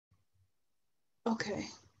Okay.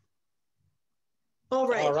 All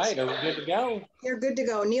right. All right, are we good to go? You're good to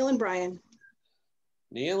go. Neil and Brian.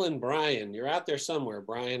 Neil and Brian, you're out there somewhere,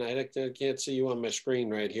 Brian. I can't see you on my screen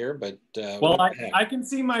right here, but well, I can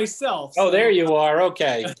see myself. Oh, so. There you are.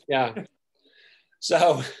 Okay, yeah.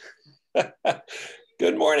 So,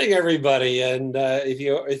 good morning, everybody. And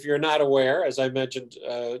if you're not aware, as I mentioned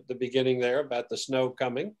at the beginning there about the snow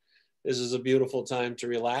coming, this is a beautiful time to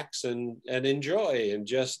relax and enjoy and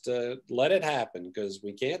just let it happen because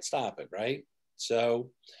we can't stop it, right? So,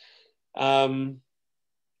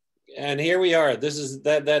 and here we are. This is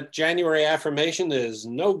that January affirmation is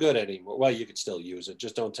no good anymore. Well, you could still use it.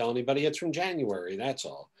 Just don't tell anybody it's from January. That's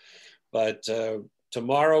all. But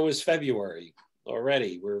tomorrow is February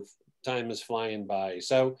already. Time is flying by.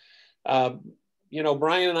 So, you know,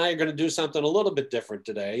 Brian and I are going to do something a little bit different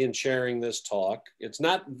today in sharing this talk. It's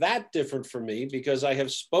not that different for me because I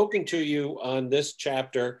have spoken to you on this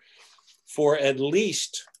chapter for at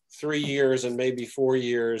least 3 years and maybe 4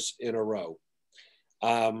 years in a row.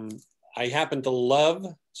 I happen to love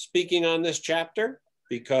speaking on this chapter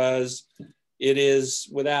because it is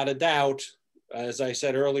without a doubt, as I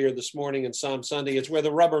said earlier this morning in Psalm Sunday, it's where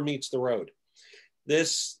the rubber meets the road.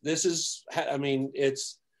 This is, I mean,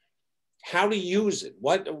 it's how to use it.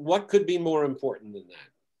 What could be more important than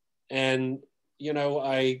that? And, you know,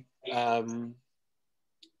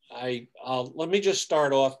 let me just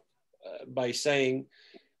start off by saying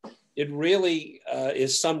it really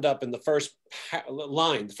is summed up in the first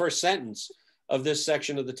line, the first sentence of this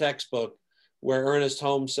section of the textbook, where Ernest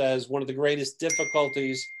Holmes says one of the greatest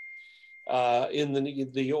difficulties in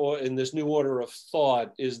this new order of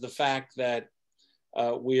thought is the fact that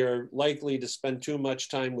we are likely to spend too much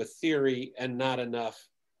time with theory and not enough,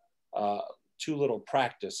 too little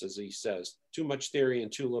practice, as he says, too much theory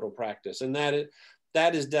and too little practice. And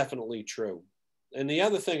that is definitely true. And the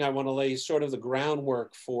other thing I want to lay sort of the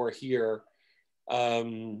groundwork for here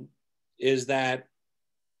is that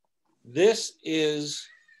this is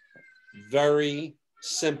very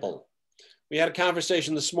simple. We had a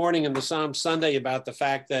conversation this morning in the Psalm Sunday about the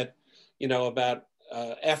fact that, you know, about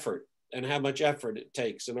effort and how much effort it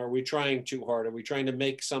takes. And are we trying too hard? Are we trying to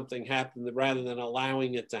make something happen rather than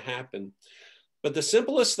allowing it to happen? But the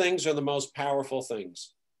simplest things are the most powerful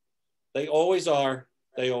things. They always are.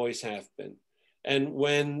 They always have been. And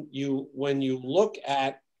when you look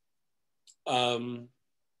at some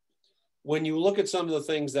of the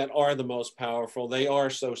things that are the most powerful, they are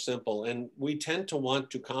so simple. And we tend to want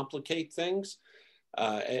to complicate things.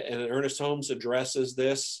 And Ernest Holmes addresses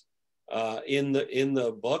this in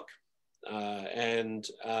the book. And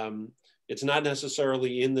it's not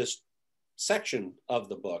necessarily in this section of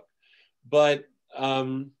the book, but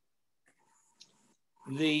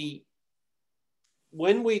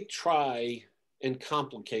when we try and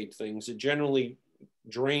complicate things, it generally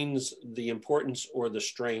drains the importance or the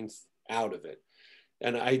strength out of it.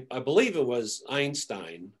 And I believe it was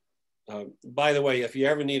Einstein. By the way, if you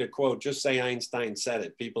ever need a quote, just say Einstein said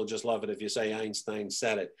it. People just love it if you say Einstein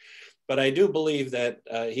said it. But I do believe that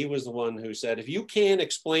he was the one who said, if you can't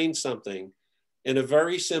explain something in a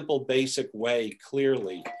very simple, basic way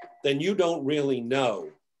clearly, then you don't really know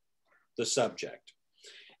the subject.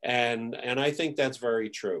 And I think that's very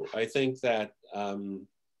true. I think that, you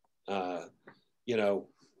know,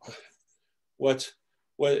 what's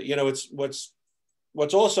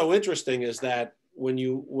also interesting is that when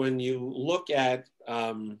you look at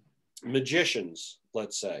magicians,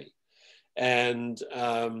 let's say, and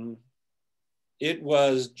it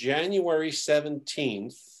was January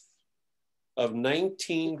 17th of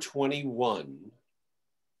 1921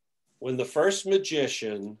 when the first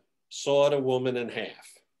magician sawed a woman in half.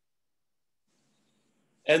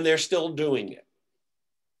 And they're still doing it,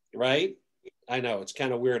 right? I know it's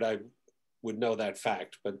kind of weird. I would know that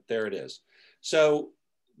fact, but there it is. So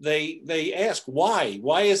they ask why?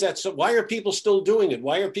 Why is that so? Why are people still doing it?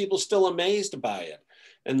 Why are people still amazed by it?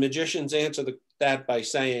 And magicians answer that by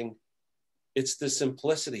saying, it's the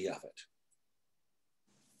simplicity of it.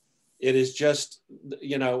 It is just,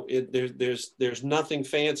 you know, there's nothing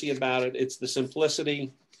fancy about it. It's the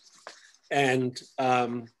simplicity. And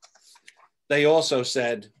they also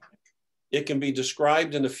said, it can be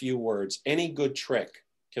described in a few words. Any good trick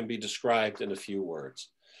can be described in a few words.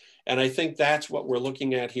 And I think that's what we're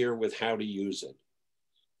looking at here with how to use it.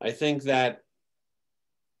 I think that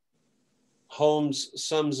Holmes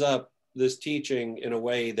sums up this teaching in a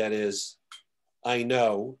way that is, I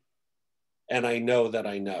know, and I know that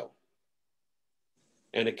I know.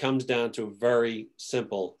 And it comes down to very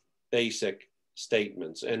simple, basic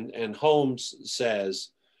statements. And Holmes says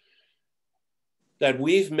that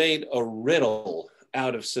we've made a riddle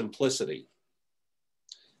out of simplicity.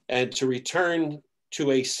 And to return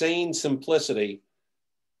to a sane simplicity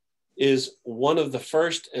is one of the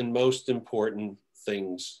first and most important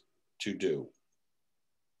things to do.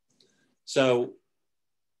 So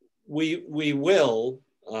we will,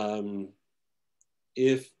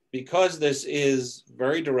 because this is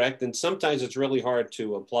very direct and sometimes it's really hard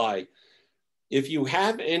to apply, if you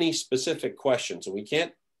have any specific questions, and we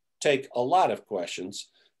can't take a lot of questions,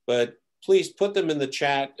 but please put them in the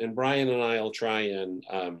chat and Brian and I will try and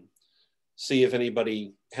see if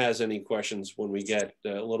anybody has any questions when we get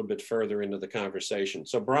a little bit further into the conversation.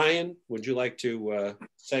 So Brian, would you like to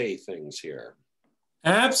say things here?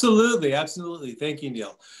 Absolutely, absolutely. Thank you,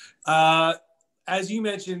 Neil. As you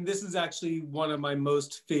mentioned, this is actually one of my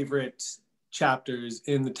most favorite chapters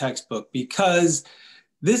in the textbook because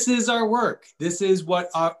this is our work. This is what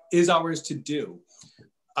is ours to do.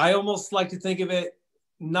 I almost like to think of it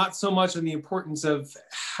not so much on the importance of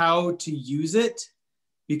how to use it,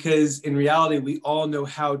 because in reality, we all know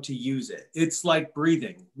how to use it. It's like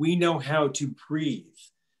breathing. We know how to breathe.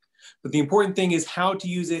 But the important thing is how to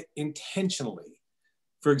use it intentionally.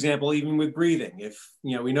 For example, even with breathing, if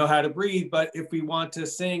we know how to breathe, but if we want to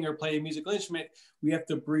sing or play a musical instrument, we have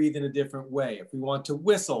to breathe in a different way. If we want to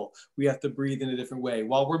whistle, we have to breathe in a different way.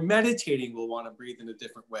 While we're meditating, we'll want to breathe in a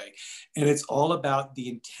different way. And it's all about the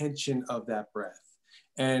intention of that breath.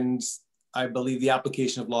 And I believe the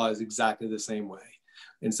application of law is exactly the same way.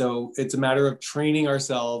 And so it's a matter of training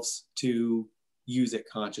ourselves to use it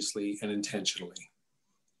consciously and intentionally.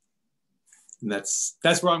 And that's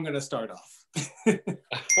where I'm going to start off.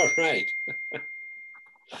 All right.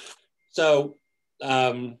 So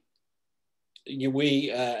we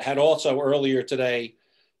had also earlier today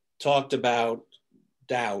talked about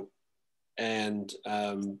doubt and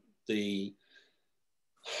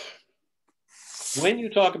when you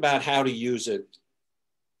talk about how to use it,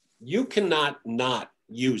 you cannot not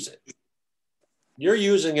use it. You're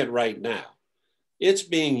using it right now. It's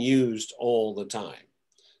being used all the time.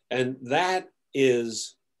 And that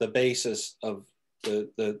is the basis of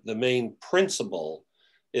the main principle,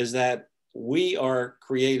 is that we are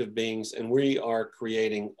creative beings and we are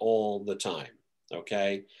creating all the time,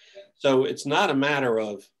 okay? So it's not a matter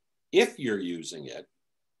of if you're using it,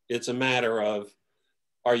 it's a matter of,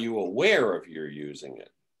 are you aware of you're using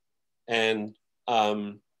it? And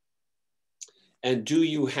do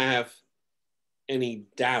you have any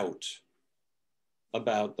doubt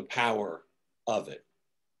about the power of it?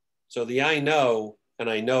 So the I know, and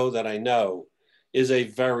I know that I know, is a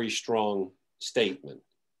very strong statement.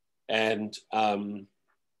 And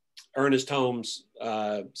Ernest Holmes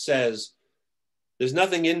says, there's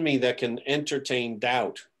nothing in me that can entertain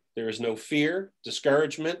doubt. There is no fear,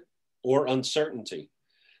 discouragement, or uncertainty.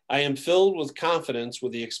 I am filled with confidence,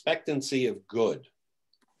 with the expectancy of good,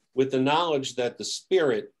 with the knowledge that the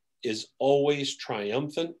spirit is always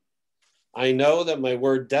triumphant. I know that my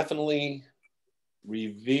word definitely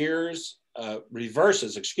reverses,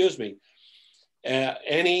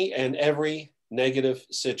 any and every negative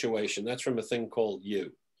situation. That's from a thing called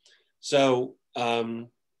You. So the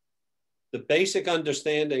basic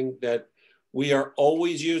understanding that we are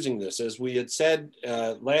always using this, as we had said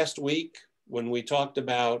last week when we talked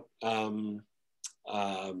about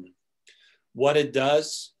what it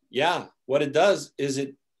does. Yeah, what it does is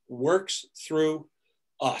it works through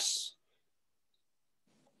us.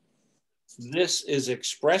 This is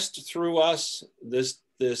expressed through us. This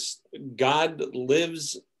God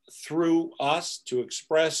lives through us to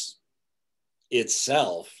express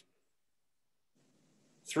itself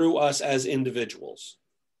through us as individuals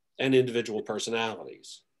and individual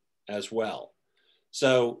personalities as well.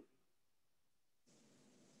 So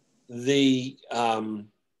the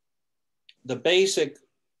basic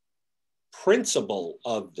principle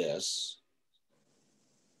of this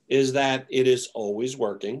is that it is always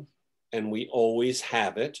working and we always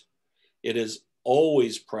have it. It is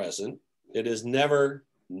always present. It is never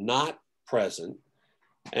not present.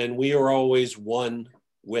 And we are always one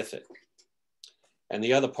with it. And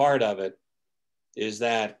the other part of it is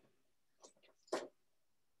that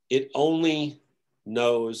it only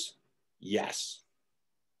knows yes.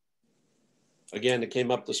 Again, it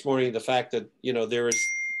came up this morning, the fact that,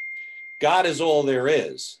 God is all there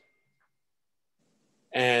is.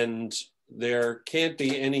 And there can't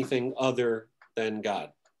be anything other than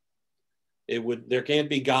God. There can't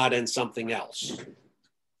be God and something else.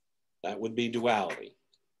 That would be duality.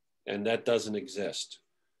 And that doesn't exist.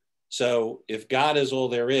 So if God is all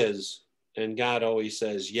there is, and God always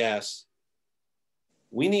says yes,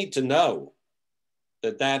 we need to know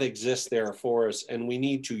that that exists there for us, and we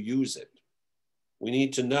need to use it. We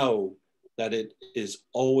need to know that it is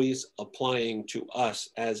always applying to us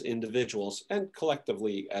as individuals and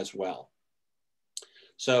collectively as well.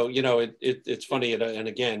 So, you know, it's funny, and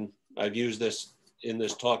again, I've used this in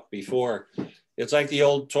this talk before. It's like the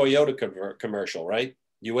old Toyota commercial, right?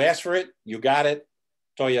 You ask for it, you got it,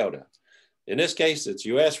 Toyota. In this case, it's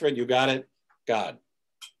you ask for it, you got it, God,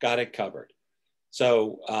 got it covered.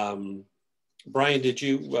 So, Brian, did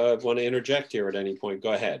you want to interject here at any point?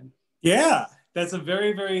 Go ahead. Yeah, that's a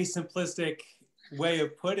very, very simplistic way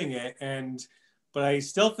of putting it. But I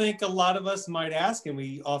still think a lot of us might ask, and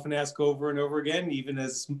we often ask over and over again, even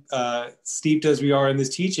as steeped as we are in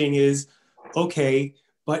this teaching, is, okay,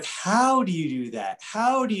 but how do you do that?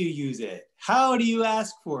 How do you use it? How do you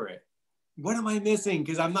ask for it? What am I missing?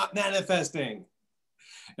 Because I'm not manifesting.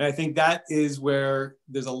 And I think that is where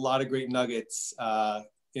there's a lot of great nuggets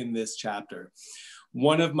in this chapter.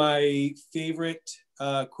 One of my favorite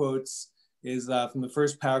quotes is from the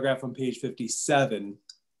first paragraph on page 57.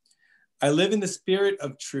 I live in the spirit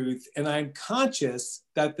of truth, and I'm conscious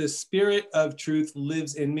that the spirit of truth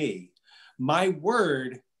lives in me. My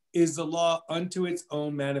word is the law unto its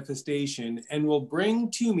own manifestation and will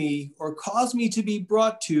bring to me or cause me to be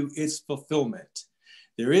brought to its fulfillment.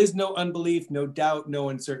 There is no unbelief, no doubt, no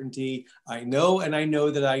uncertainty. I know, and I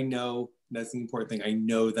know that I know. That's the important thing. I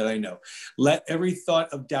know that I know. Let every thought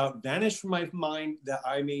of doubt vanish from my mind, that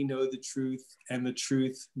I may know the truth, and the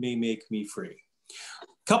truth may make me free.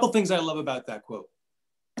 Couple things I love about that quote.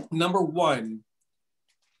 Number one,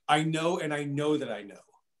 I know, and I know that I know.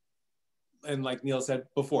 And like Neil said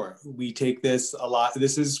before, we take this a lot.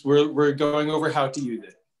 This is, we're going over how to use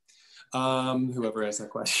it. Whoever asked that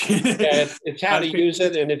question. Yeah, it's how to use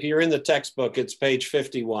it. And if you're in the textbook, it's page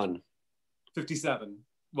 51. 57.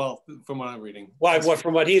 Well, from what I'm reading. Well,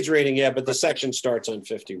 from what he's reading, yeah, but the section starts on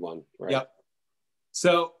 51, right? Yep.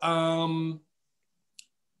 So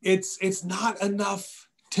it's not enough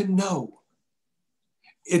to know.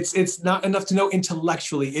 It's not enough to know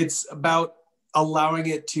intellectually. It's about allowing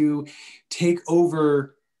it to take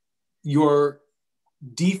over your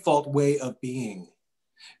default way of being.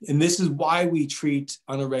 And this is why we treat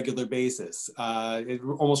on a regular basis. It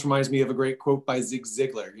almost reminds me of a great quote by Zig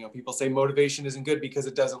Ziglar. You know, people say motivation isn't good because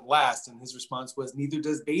it doesn't last. And his response was, neither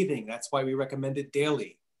does bathing. That's why we recommend it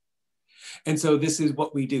daily. And so this is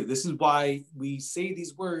what we do. This is why we say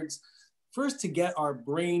these words, first to get our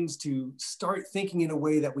brains to start thinking in a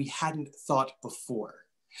way that we hadn't thought before.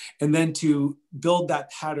 And then to build that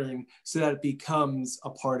pattern so that it becomes a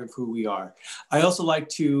part of who we are. I also like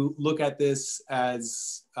to look at this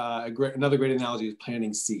as another great analogy is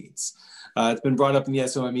planting seeds. It's been brought up in the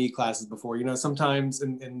SOME classes before. You know, sometimes,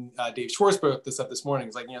 and Dave Schwartz brought this up this morning,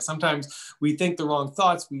 it's like, you know, sometimes we think the wrong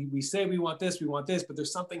thoughts. We say we want this, but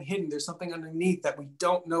there's something hidden. There's something underneath that we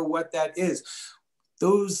don't know what that is.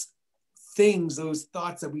 Those things, those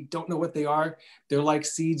thoughts that we don't know what they are, they're like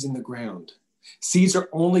seeds in the ground. Seeds are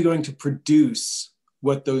only going to produce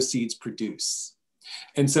what those seeds produce.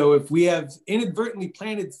 And so if we have inadvertently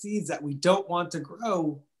planted seeds that we don't want to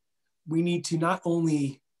grow, we need to not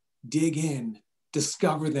only dig in,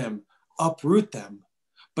 discover them, uproot them,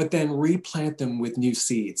 but then replant them with new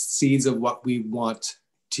seeds, seeds of what we want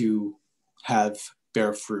to have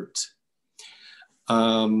bear fruit.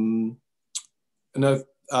 Another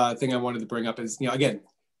thing I wanted to bring up is, you know, again,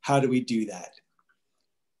 how do we do that?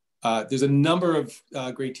 There's a number of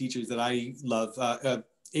great teachers that I love.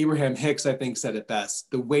 Abraham Hicks, I think, said it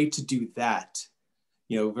best. The way to do that,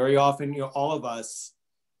 you know, very often, you know, all of us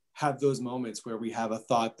have those moments where we have a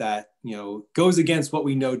thought that, you know, goes against what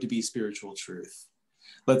we know to be spiritual truth.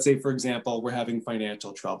 Let's say, for example, we're having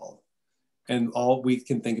financial trouble and all we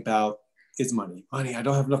can think about is money. Money, I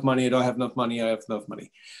don't have enough money. I don't have enough money. I have enough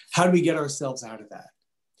money. How do we get ourselves out of that?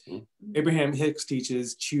 Abraham Hicks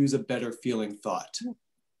teaches, choose a better feeling thought.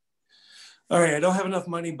 All right, I don't have enough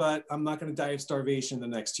money, but I'm not going to die of starvation the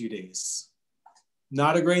next 2 days.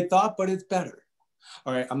 Not a great thought, but it's better.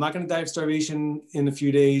 All right, I'm not going to die of starvation in a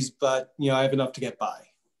few days, but, you know, I have enough to get by.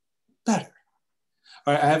 Better.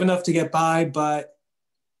 All right, I have enough to get by, but,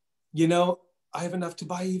 you know, I have enough to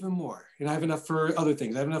buy even more. And I have enough for other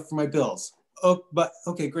things. I have enough for my bills. Oh, but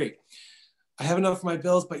okay, great. I have enough for my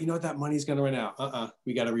bills, but you know what? That money's going to run out.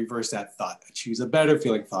 We got to reverse that thought. Choose a better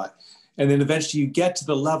feeling thought. And then eventually you get to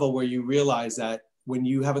the level where you realize that when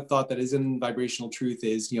you have a thought that is in vibrational truth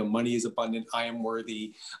is, you know, money is abundant, I am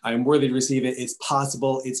worthy to receive it, it's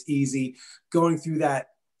possible, it's easy. Going through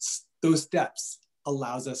those steps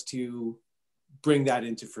allows us to bring that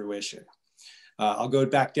into fruition. I'll go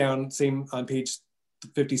back down, same on page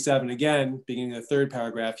 57 again, beginning of the third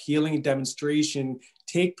paragraph. Healing and demonstration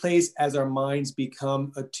take place as our minds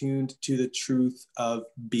become attuned to the truth of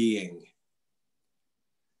being.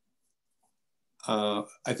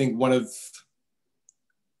 I think one of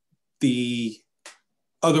the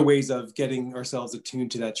other ways of getting ourselves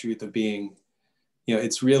attuned to that truth of being,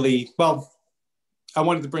 it's really, well, I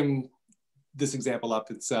wanted to bring this example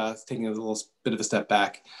up. It's taking a little bit of a step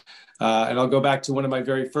back. And I'll go back to one of my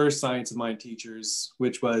very first science of mind teachers,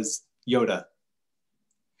 which was Yoda.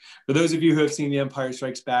 For those of you who have seen The Empire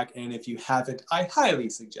Strikes Back, and if you haven't, I highly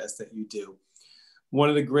suggest that you do. One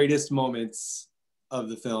of the greatest moments of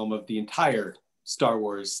the film, of the entire Star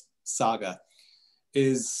Wars saga,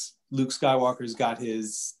 is Luke Skywalker's got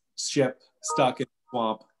his ship stuck in the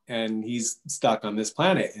swamp, and he's stuck on this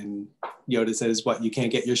planet. And Yoda says, "What, you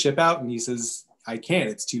can't get your ship out?" And he says, "I can't,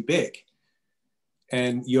 it's too big."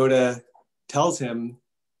 And Yoda tells him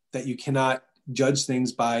that you cannot judge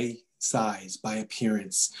things by size, by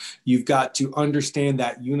appearance. You've got to understand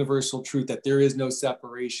that universal truth that there is no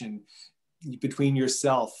separation between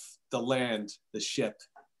yourself, the land, the ship.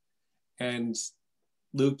 And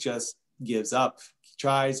Luke just gives up. He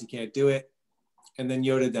tries, he can't do it. And then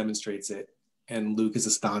Yoda demonstrates it. And Luke is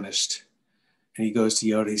astonished. And he goes to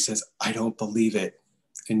Yoda, he says, "I don't believe it."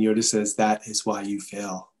 And Yoda says, "That is why you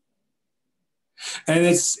fail." And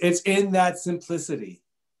it's in that simplicity.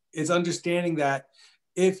 It's understanding that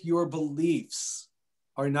if your beliefs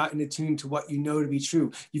are not in attune to what you know to be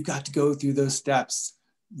true, you've got to go through those steps,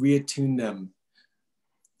 reattune them,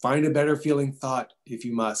 find a better feeling thought if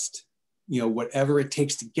you must. Whatever it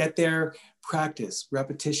takes to get there, practice,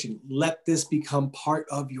 repetition. Let this become part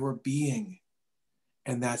of your being.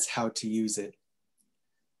 And that's how to use it.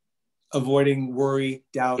 Avoiding worry,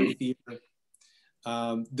 doubt, fear.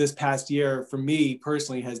 This past year, for me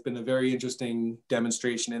personally, has been a very interesting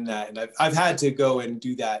demonstration in that. And I've had to go and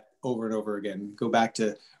do that over and over again, go back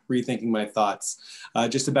to rethinking my thoughts.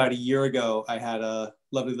 Just about a year ago, I had a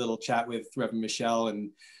lovely little chat with Reverend Michelle,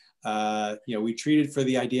 and we treated for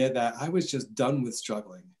the idea that I was just done with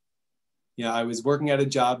struggling. I was working at a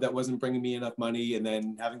job that wasn't bringing me enough money, and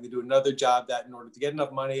then having to do another job that in order to get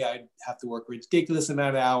enough money, I'd have to work a ridiculous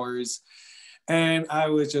amount of hours. And I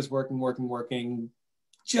was just working,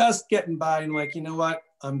 just getting by, and like, you know what?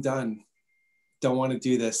 I'm done. Don't want to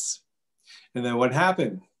do this. And then what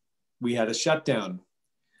happened? We had a shutdown.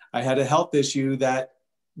 I had a health issue that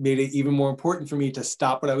made it even more important for me to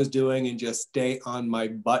stop what I was doing and just stay on my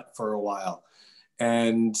butt for a while.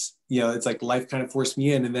 And, it's like life kind of forced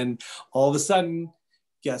me in. And then all of a sudden,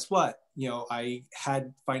 guess what? I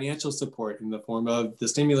had financial support in the form of the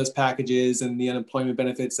stimulus packages and the unemployment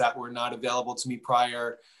benefits that were not available to me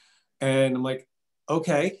prior. And I'm like,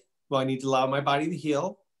 okay, well, I need to allow my body to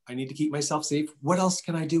heal. I need to keep myself safe. What else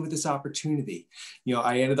can I do with this opportunity?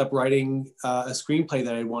 I ended up writing a screenplay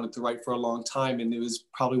that I wanted to write for a long time, and it was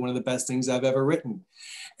probably one of the best things I've ever written.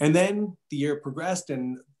 And then the year progressed,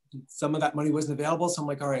 and some of that money wasn't available. So I'm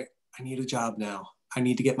like, all right, I need a job now. I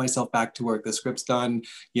need to get myself back to work. The script's done.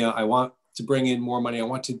 I want to bring in more money. I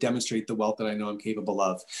want to demonstrate the wealth that I know I'm capable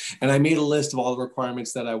of. And I made a list of all the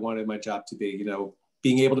requirements that I wanted my job to be,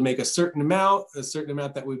 being able to make a certain amount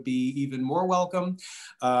that would be even more welcome,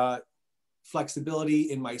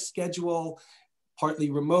 flexibility in my schedule, partly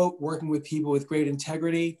remote, working with people with great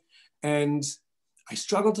integrity. And I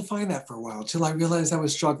struggled to find that for a while until I realized I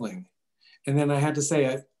was struggling. And then I had to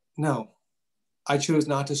say, no, I chose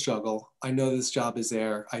not to struggle. I know this job is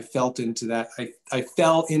there. I felt into that. I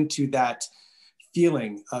fell into that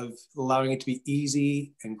feeling of allowing it to be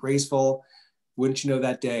easy and graceful. Wouldn't you know,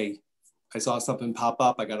 that day, I saw something pop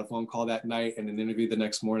up. I got a phone call that night and an interview the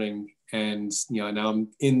next morning. And, now I'm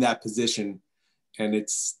in that position. And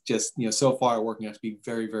it's just, so far working out to be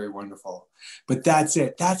very, very wonderful. But that's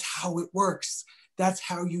it. That's how it works. That's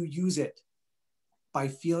how you use it, by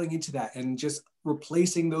feeling into that and just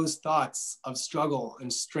replacing those thoughts of struggle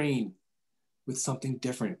and strain with something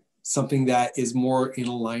different, something that is more in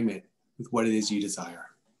alignment with what it is you desire.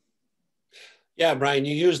 Yeah, Brian,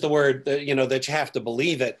 you used the word that, that you have to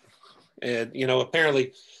believe it. And,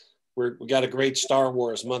 apparently we got a great Star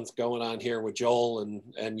Wars month going on here with Joel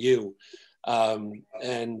and you.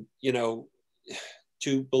 And,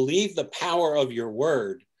 to believe the power of your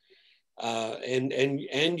word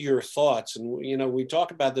and your thoughts. And, we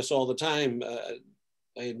talk about this all the time.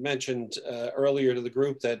 I had mentioned earlier to the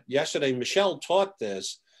group that yesterday Michelle taught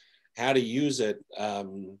this, how to use it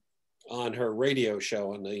on her radio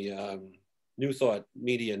show on the New Thought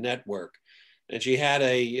Media Network. And she had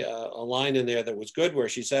a line in there that was good, where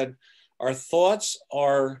she said, "Our thoughts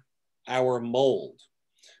are our mold.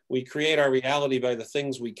 We create our reality by the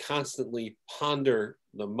things we constantly ponder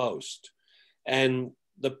the most." And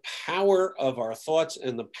the power of our thoughts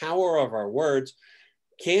and the power of our words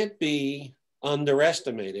can't be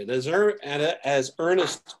underestimated. As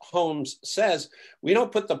Ernest Holmes says, we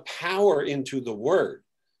don't put the power into the word,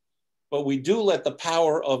 but we do let the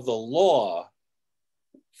power of the law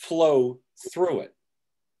flow through it.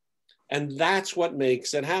 And that's what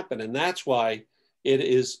makes it happen. And that's why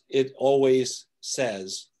it always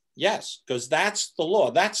says yes, because that's the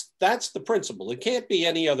law. That's the principle. It can't be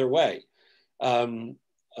any other way.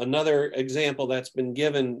 Another example that's been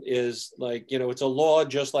given is like, it's a law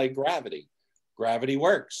just like gravity. Gravity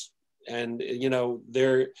works. And,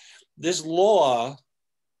 this law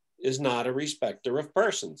is not a respecter of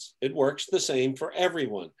persons. It works the same for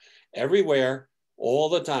everyone, everywhere, all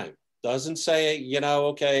the time. Doesn't say,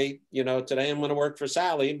 okay, today I'm going to work for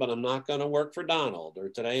Sally, but I'm not going to work for Donald. Or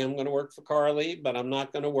today I'm going to work for Carly, but I'm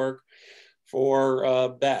not going to work for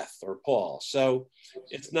Beth or Paul. So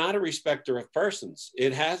it's not a respecter of persons.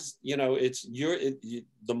 It has, the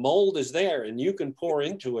mold is there, and you can pour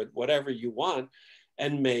into it whatever you want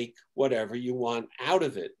and make whatever you want out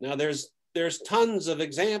of it. Now there's tons of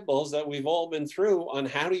examples that we've all been through on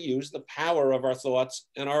how to use the power of our thoughts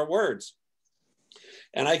and our words.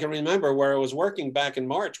 And I can remember where I was working back in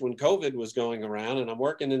March when COVID was going around, and I'm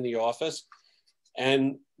working in the office,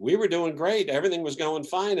 and we were doing great. Everything was going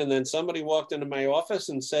fine. And then somebody walked into my office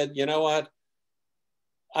and said, you know what?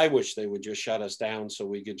 I wish they would just shut us down so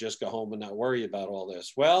we could just go home and not worry about all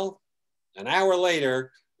this. Well, an hour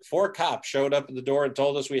later, 4 cops showed up at the door and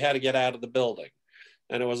told us we had to get out of the building.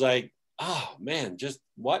 And it was like, oh man,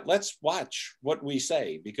 let's watch what we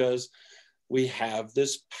say, because we have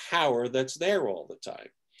this power that's there all the time.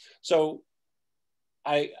 So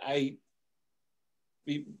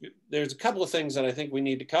there's a couple of things that I think we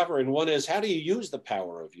need to cover. And one is, how do you use the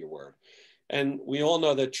power of your word? And we all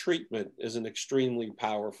know that treatment is an extremely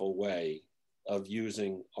powerful way of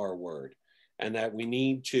using our word, and that we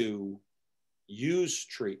need to use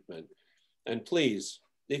treatment. And please,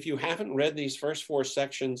 if you haven't read these first 4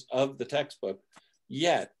 sections of the textbook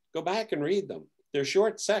yet, go back and read them. They're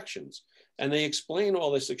short sections, and they explain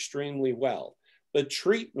all this extremely well. But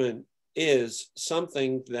treatment is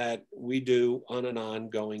something that we do on an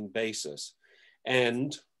ongoing basis.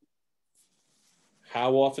 And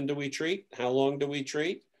how often do we treat? How long do we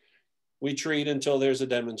treat? We treat until there's a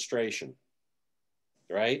demonstration,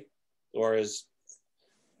 right? Or as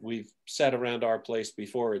we've said around our place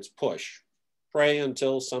before, it's push. Pray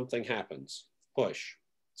until something happens, push.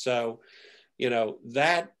 So,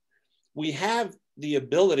 that we have the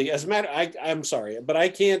ability, as a matter, I'm sorry, but I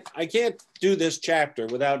can't do this chapter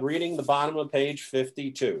without reading the bottom of page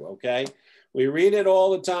 52, okay? We read it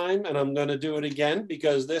all the time, and I'm gonna do it again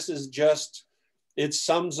because this is just, it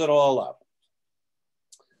sums it all up.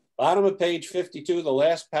 Bottom of page 52, the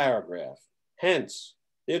last paragraph. Hence,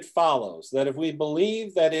 it follows that if we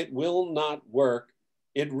believe that it will not work,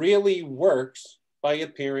 it really works by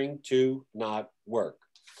appearing to not work.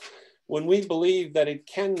 When we believe that it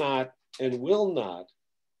cannot and will not,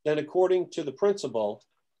 then according to the principle,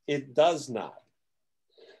 it does not.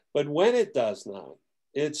 But when it does not,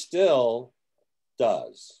 it still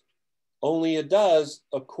does. Only it does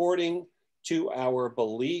according to our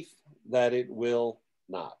belief that it will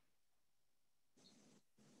not.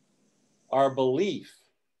 Our belief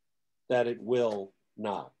that it will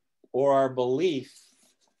not, or our belief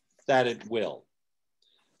that it will.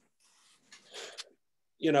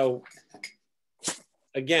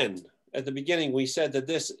 Again, at the beginning, we said that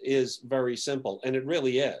this is very simple, and it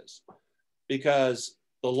really is, because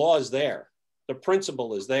the law is there. The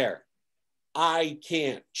principle is there. I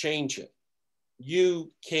can't change it.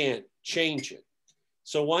 You can't change it.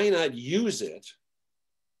 So why not use it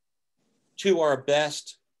to our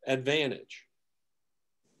best advantage?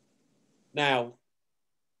 Now,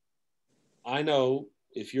 I know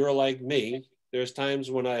if you're like me, there's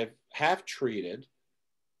times when I've half treated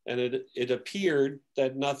and it appeared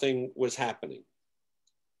that nothing was happening.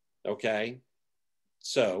 Okay,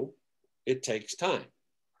 so it takes time,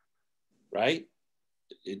 right?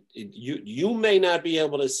 You may not be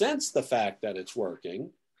able to sense the fact that it's working,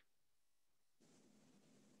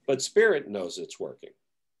 but spirit knows it's working.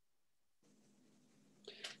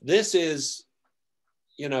 This is,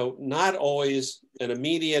 not always an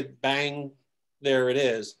immediate bang, there it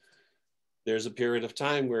is. There's a period of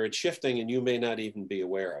time where it's shifting and you may not even be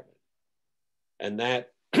aware of it. And that,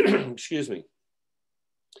 excuse me.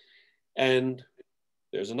 And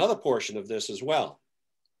there's another portion of this as well.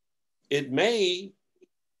 It may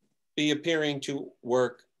be appearing to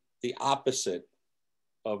work the opposite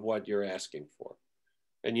of what you're asking for.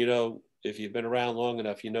 And if you've been around long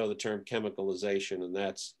enough, you know the term chemicalization, and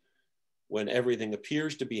that's when everything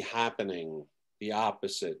appears to be happening the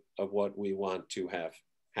opposite of what we want to have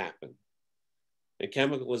happen. And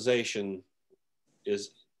chemicalization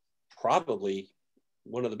is probably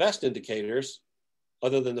one of the best indicators,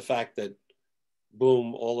 other than the fact that,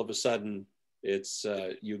 boom, all of a sudden it's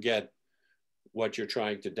you get what you're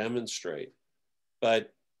trying to demonstrate.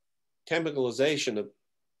 But chemicalization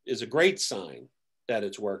is a great sign that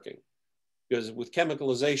it's working, because with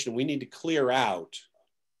chemicalization, we need to clear out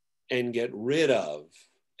and get rid of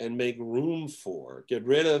and make room for, get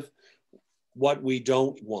rid of what we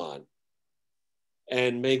don't want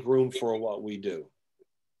and make room for what we do.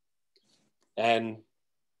 And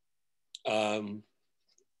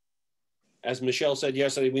as Michelle said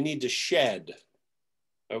yesterday, we need to shed,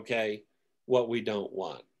 okay, what we don't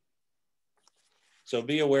want. So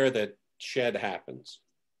be aware that shed happens.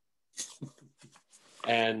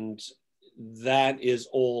 And that is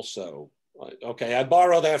also, okay, I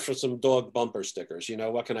borrowed that for some dog bumper stickers. You know,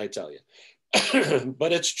 what can I tell you?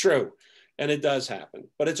 But it's true, and it does happen.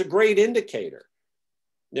 But it's a great indicator.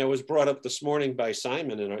 It was brought up this morning by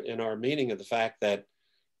Simon in our meeting of the fact that,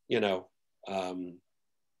 you know,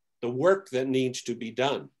 the work that needs to be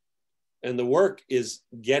done. And the work is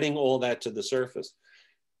getting all that to the surface,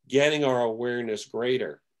 getting our awareness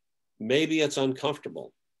greater. Maybe it's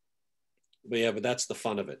uncomfortable, but yeah, but that's the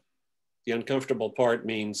fun of it. The uncomfortable part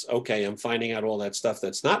means, okay, I'm finding out all that stuff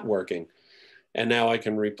that's not working, and now I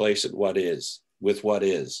can replace it with what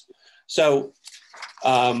is. So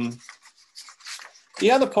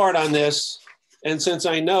the other part on this, and since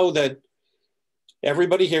I know that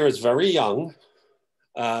everybody here is very young,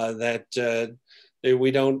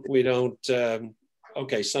 we don't,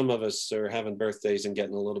 okay, some of us are having birthdays and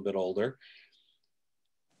getting a little bit older,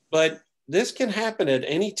 but this can happen at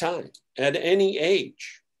any time, at any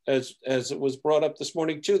age, as it was brought up this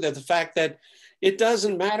morning too, that the fact that it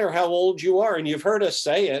doesn't matter how old you are, and you've heard us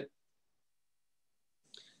say it,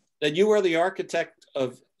 that you are the architect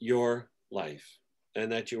of your life,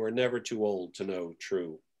 and that you are never too old to know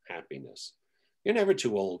true happiness. You're never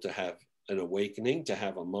too old to have an awakening, to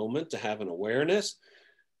have a moment, to have an awareness.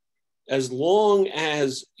 As long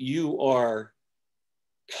as you are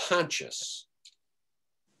conscious,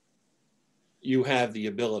 you have the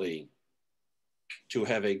ability to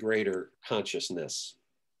have a greater consciousness.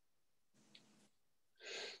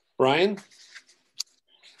 Brian?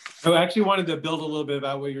 I actually wanted to build a little bit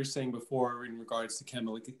about what you were saying before in regards to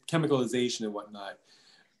chemicalization and whatnot.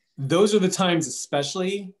 Those are the times,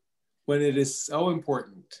 especially when it is so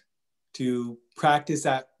important to practice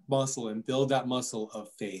that muscle and build that muscle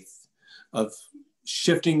of faith, of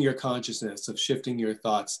shifting your consciousness, of shifting your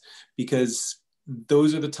thoughts, because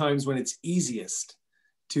those are the times when it's easiest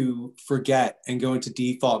to forget and go into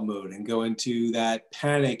default mode and go into that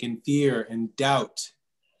panic and fear and doubt.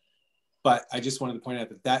 But I just wanted to point out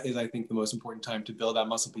that that is, I think, the most important time to build that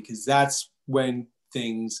muscle, because that's when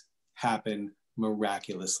things happen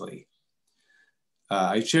miraculously.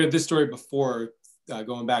 I shared this story before,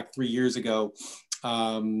 going back 3 years ago.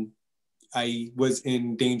 I was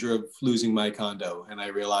in danger of losing my condo, and I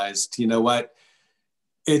realized, you know what?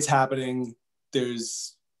 It's happening.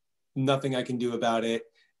 There's nothing I can do about it.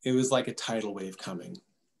 It was like a tidal wave coming.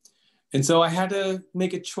 And so I had to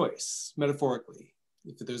make a choice, metaphorically.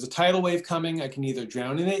 If there's a tidal wave coming, I can either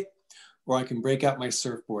drown in it, or I can break out my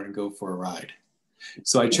surfboard and go for a ride.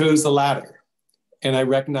 So I chose the latter. And I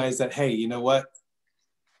recognized that, hey, you know what?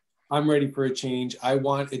 I'm ready for a change. I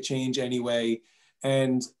want a change anyway.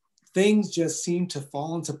 And things just seemed to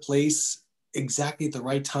fall into place exactly at the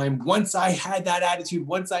right time. Once I had that attitude,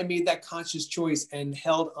 once I made that conscious choice and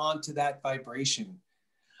held on to that vibration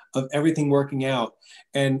of everything working out,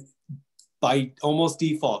 and by almost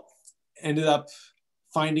default, ended up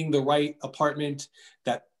finding the right apartment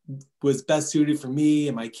that was best suited for me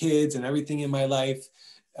and my kids and everything in my life.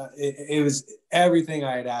 It was everything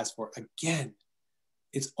I had asked for. Again,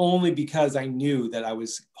 it's only because I knew that I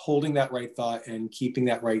was holding that right thought and keeping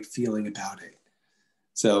that right feeling about it.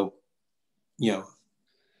 So, you know,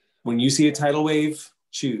 when you see a tidal wave,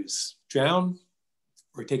 choose drown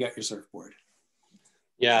or take out your surfboard.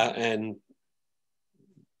 Yeah, and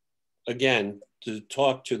again, to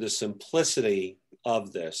talk to the simplicity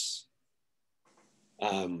of this,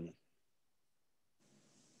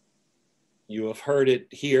 you have heard it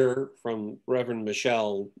here from Reverend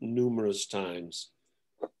Michelle numerous times.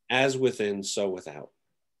 As within, so without.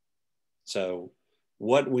 So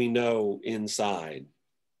what we know inside,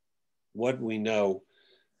 what we know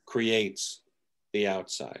creates the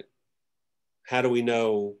outside. How do we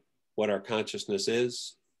know what our consciousness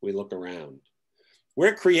is? We look around.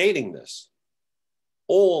 We're creating this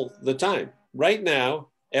all the time, right now,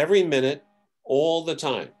 every minute, all the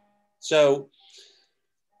time. So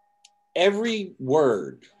every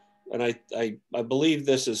word, and I believe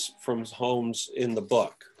this is from Holmes in the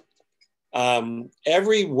book,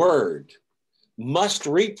 every word must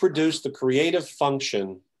reproduce the creative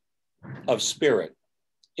function of spirit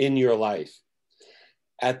in your life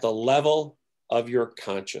at the level of your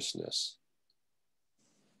consciousness.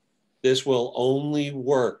 This will only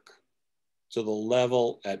work to the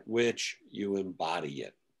level at which you embody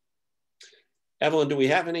it. Evelyn, do we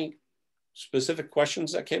have any specific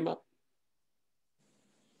questions that came up?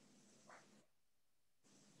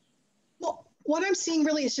 Well, what I'm seeing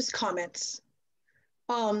really is just comments.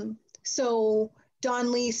 So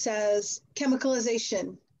Don Lee says,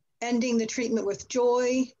 chemicalization, ending the treatment with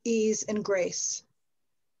joy, ease, and grace.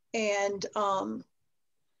 And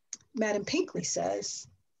Madam Pinkley says,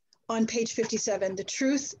 on page 57, the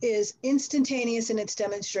truth is instantaneous in its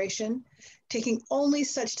demonstration, taking only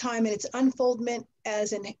such time in its unfoldment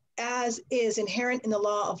as is inherent in the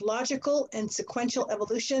law of logical and sequential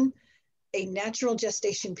evolution, a natural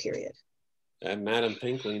gestation period. And Madam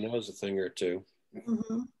Pinkley knows a thing or two.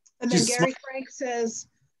 Mm-hmm. And then Gary Frank says,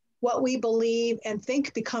 what we believe and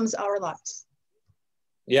think becomes our lives.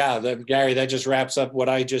 Yeah, Gary, that just wraps up what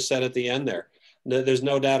I just said at the end there. There's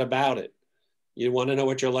no doubt about it. You want to know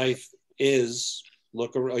what your life is,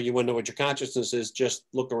 look, or you want to know what your consciousness is, just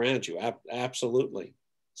look around you. Absolutely.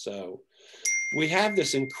 So we have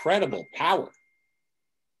this incredible power.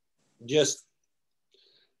 Just,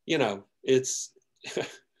 you know, it's,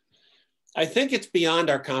 I think it's beyond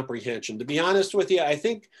our comprehension. To be honest with you, I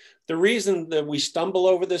think the reason that we stumble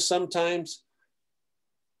over this sometimes,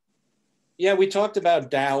 yeah, we talked about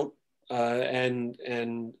doubt and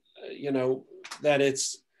you know,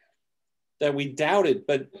 that we doubt it,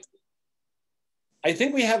 but I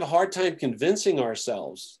think we have a hard time convincing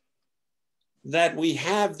ourselves that we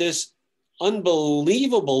have this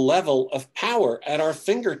unbelievable level of power at our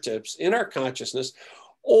fingertips in our consciousness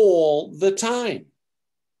all the time.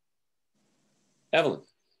 Evelyn.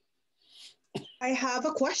 I have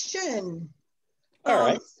a question. All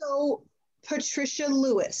right. So Patricia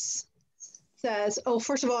Lewis says, oh,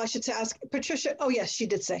 first of all, I should ask Patricia. Oh, yes, she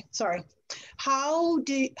did say, sorry. How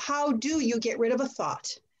do you get rid of a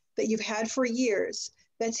thought that you've had for years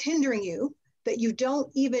that's hindering you, that you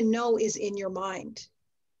don't even know is in your mind?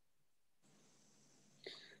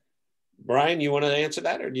 Brian, you want to answer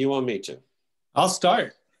that, or do you want me to? I'll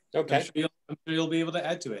start. Okay. I'm sure you'll be able to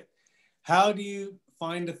add to it. How do you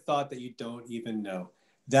find a thought that you don't even know?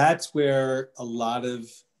 That's where a lot of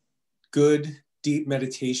good, deep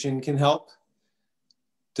meditation can help.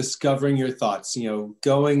 Discovering your thoughts, you know,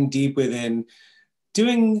 going deep within,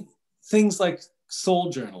 doing things like soul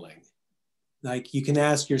journaling. Like you can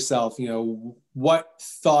ask yourself, you know, what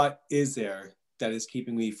thought is there that is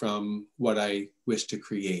keeping me from what I wish to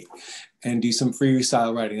create? And do some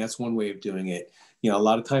freestyle writing. That's one way of doing it. You know, a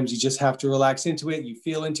lot of times you just have to relax into it. You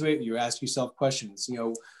feel into it. You ask yourself questions, you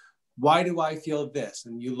know, why do I feel this?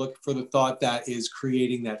 And you look for the thought that is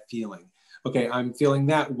creating that feeling. Okay, I'm feeling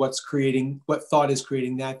that. What thought is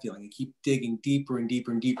creating that feeling? And keep digging deeper and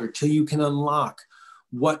deeper and deeper till you can unlock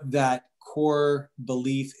what that core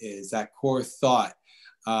belief is, that core thought.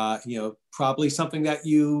 You know, probably something that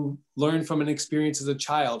you learned from an experience as a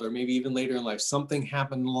child, or maybe even later in life. Something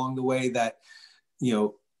happened along the way that, you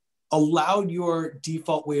know, allowed your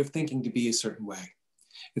default way of thinking to be a certain way.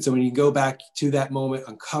 And so when you go back to that moment,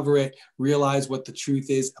 uncover it, realize what the truth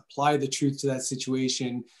is, apply the truth to that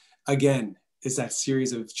situation. Again, is that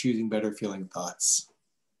series of choosing better feeling thoughts.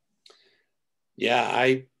 Yeah,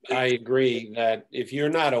 I agree that if you're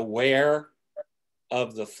not aware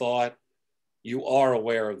of the thought, you are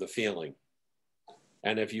aware of the feeling.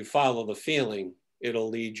 And if you follow the feeling, it'll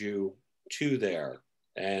lead you to there.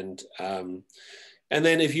 And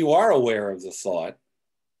then if you are aware of the thought,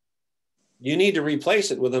 you need to replace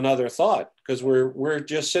it with another thought, because we're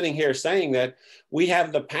just sitting here saying that we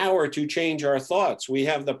have the power to change our thoughts. We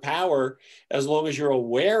have the power, as long as you're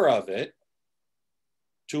aware of it,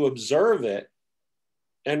 to observe it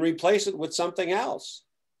and replace it with something else.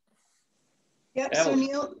 Yep. So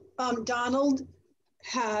Neil, Donald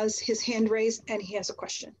has his hand raised and he has a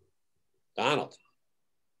question. Donald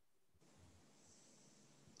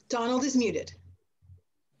is muted.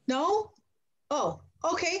 No? Oh,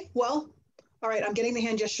 okay. Well, all right. I'm getting the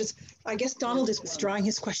hand gestures. I guess Donald is withdrawing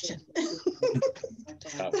his question.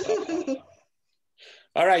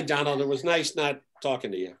 All right, Donald, it was nice not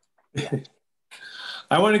talking to you.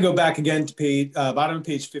 I want to go back again to page, bottom of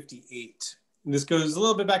page 58. And this goes a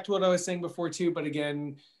little bit back to what I was saying before too, but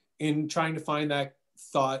again, in trying to find that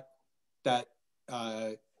thought that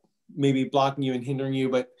maybe blocking you and hindering you,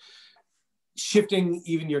 but shifting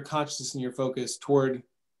even your consciousness and your focus toward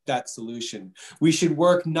that solution. We should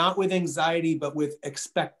work not with anxiety, but with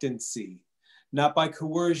expectancy, not by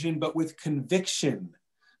coercion, but with conviction,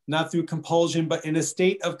 not through compulsion, but in a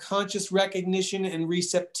state of conscious recognition and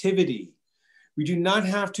receptivity. We do not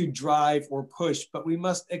have to drive or push, but we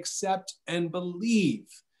must accept and believe.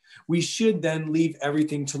 We should then leave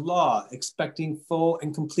everything to law, expecting full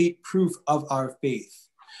and complete proof of our faith.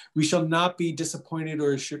 We shall not be disappointed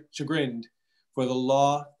or chagrined, for the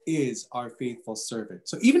law is our faithful servant.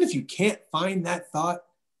 So even if you can't find that thought,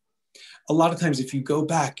 a lot of times if you go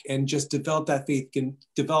back and just develop that faith, can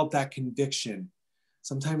develop that conviction,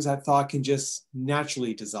 sometimes that thought can just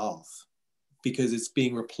naturally dissolve because it's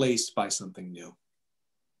being replaced by something new.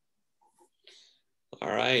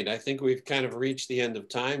 All right, I think we've kind of reached the end of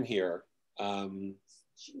time here.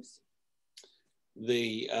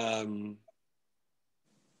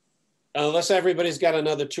 Unless everybody's got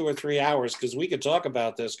another 2 or 3 hours, because we could talk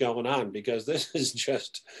about this going on, because this is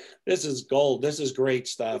gold. This is great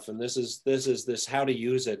stuff, and this how to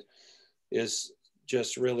use it is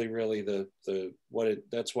just really, really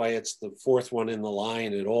that's why it's the fourth one in the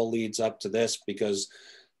line. It all leads up to this, because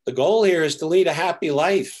the goal here is to lead a happy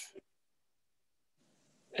life.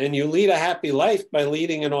 And you lead a happy life by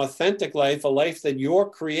leading an authentic life, a life that you're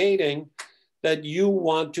creating, that you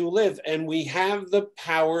want to live. And we have the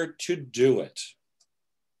power to do it.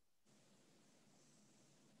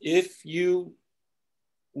 If you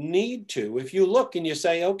need to, if you look and you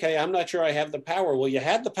say, okay, I'm not sure I have the power. Well, you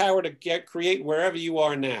had the power to create wherever you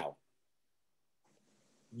are now.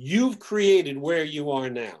 You've created where you are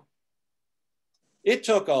now. It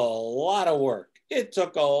took a lot of work. It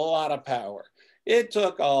took a lot of power. It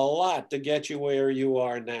took a lot to get you where you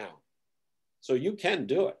are now. So you can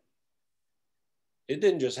do it. It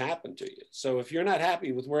didn't just happen to you. So if you're not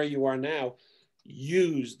happy with where you are now,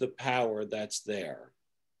 use the power that's there.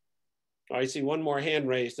 I see one more hand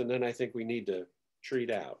raised, and then I think we need to treat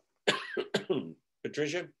out.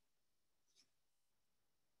 Patricia?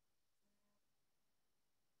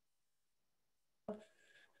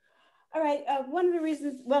 All right, one of the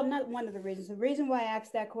reasons, well, not one of the reasons, the reason why I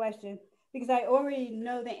asked that question, because I already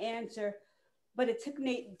know the answer, but it took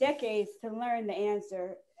me decades to learn the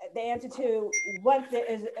answer to what there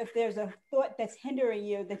is, if there's a thought that's hindering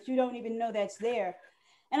you that you don't even know that's there.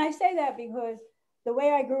 And I say that because the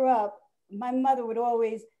way I grew up, my mother would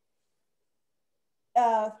always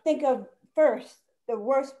think of first the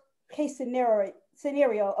worst case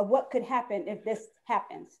scenario of what could happen if this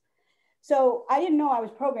happens. So I didn't know I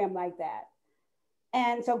was programmed like that.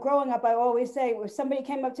 And so growing up, I always say, if somebody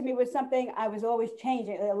came up to me with something, I was always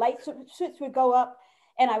changing. The light switch would go up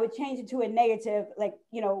and I would change it to a negative, like,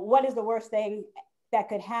 you know, what is the worst thing that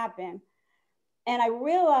could happen? And I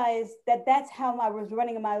realized that that's how I was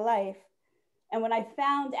running in my life. And when I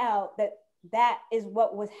found out that that is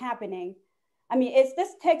what was happening, I mean,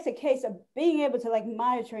 this takes a case of being able to like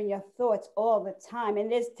monitoring your thoughts all the time. And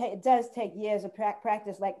it does take years of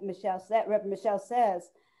practice, like Reverend Michelle says,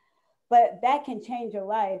 but that can change your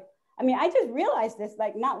life. I mean, I just realized this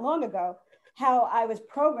like not long ago, how I was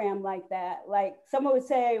programmed like that. Like someone would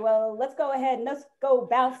say, well, let's go ahead and let's go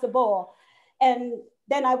bounce the ball. And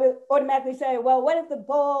then I would automatically say, well, what if the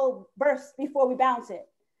ball bursts before we bounce it?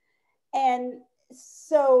 And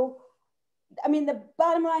so, I mean, the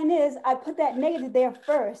bottom line is I put that negative there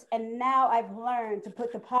first, and now I've learned to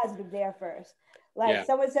put the positive there first. Like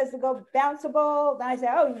someone says to go bounce a ball, then I say,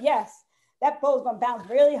 oh yes, that ball's gonna bounce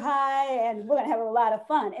really high and we're gonna have a lot of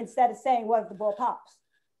fun, instead of saying, what if the ball pops?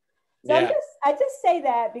 So I just say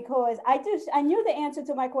that because I knew the answer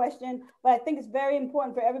to my question, but I think it's very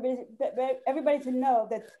important for everybody to know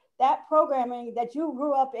that that programming that you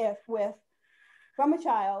grew up with from a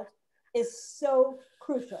child is so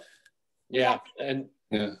crucial. Yeah, and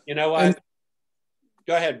you know what?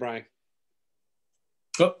 Go ahead, Brian.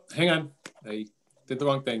 Oh, hang on. I did the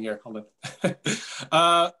wrong thing here. Hold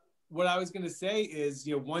on. What I was going to say is,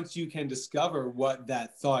 you know, once you can discover what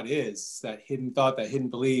that thought is, that hidden thought, that hidden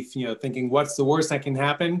belief, you know, thinking what's the worst that can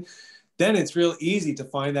happen, then it's real easy to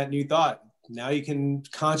find that new thought. Now you can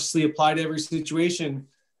consciously apply to every situation.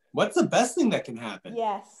 What's the best thing that can happen?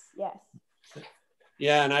 Yes, yes.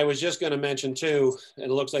 Yeah, and I was just going to mention too, and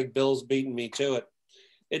it looks like Bill's beating me to it.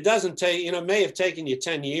 It doesn't take, you know, it may have taken you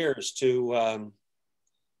 10 years to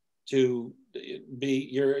be,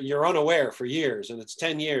 you're unaware for years, and it's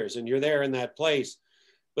 10 years and you're there in that place.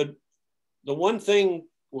 But the one thing,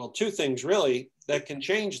 well, two things really that can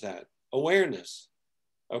change that: awareness.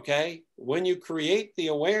 Okay. When you create the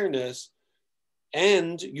awareness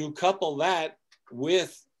and you couple that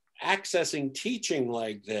with accessing teaching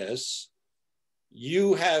like this,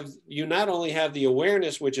 you not only have the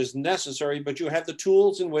awareness which is necessary, but you have the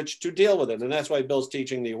tools in which to deal with it. And that's why Bill's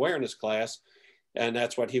teaching the awareness class, and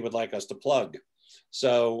that's what he would like us to plug.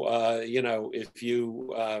 So, you know, if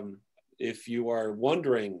you are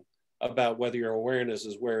wondering about whether your awareness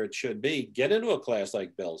is where it should be, get into a class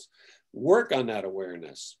like Bill's, work on that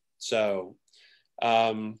awareness. So,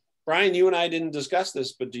 Brian, you and I didn't discuss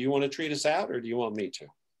this, but do you want to treat us out, or do you want me to?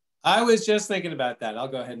 I was just thinking about that. I'll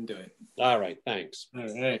go ahead and do it. All right, thanks.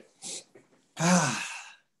 All right.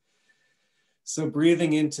 So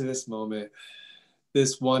breathing into this moment,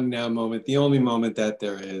 this one now moment, the only moment that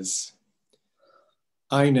there is,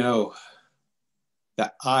 I know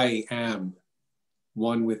that I am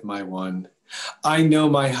one with my one. I know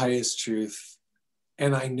my highest truth,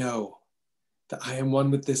 and I know that I am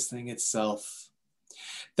one with this thing itself,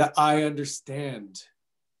 that I understand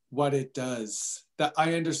what it does, that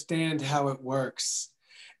I understand how it works,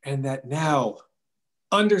 and that now,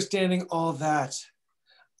 understanding all that,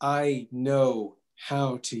 I know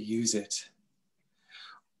how to use it.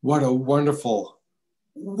 What a wonderful,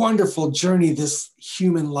 wonderful journey this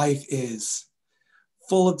human life is,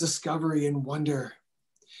 full of discovery and wonder,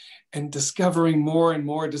 and discovering more and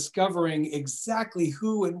more, discovering exactly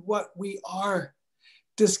who and what we are,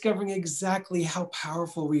 discovering exactly how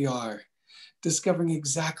powerful we are, discovering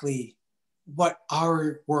exactly what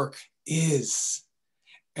our work is,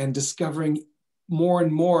 and discovering more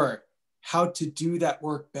and more how to do that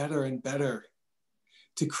work better and better,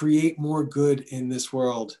 to create more good in this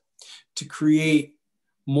world, to create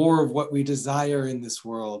more of what we desire in this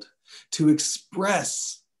world, to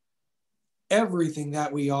express everything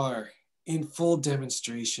that we are in full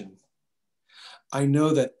demonstration. I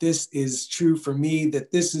know that this is true for me,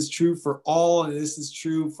 that this is true for all, and this is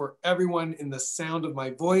true for everyone in the sound of my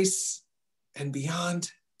voice and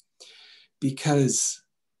beyond, because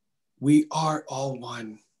we are all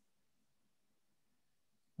one.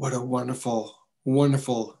 What a wonderful,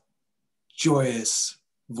 wonderful, joyous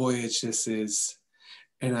voyage this is.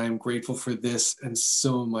 And I'm grateful for this and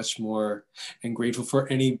so much more, and grateful for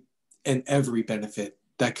any and every benefit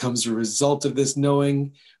that comes as a result of this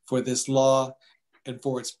knowing, for this law, and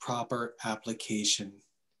for its proper application.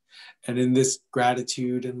 And in this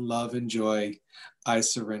gratitude and love and joy, I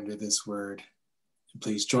surrender this word. And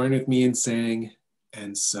please join with me in saying,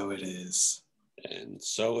 and so it is. And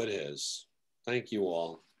so it is. Thank you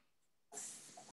all.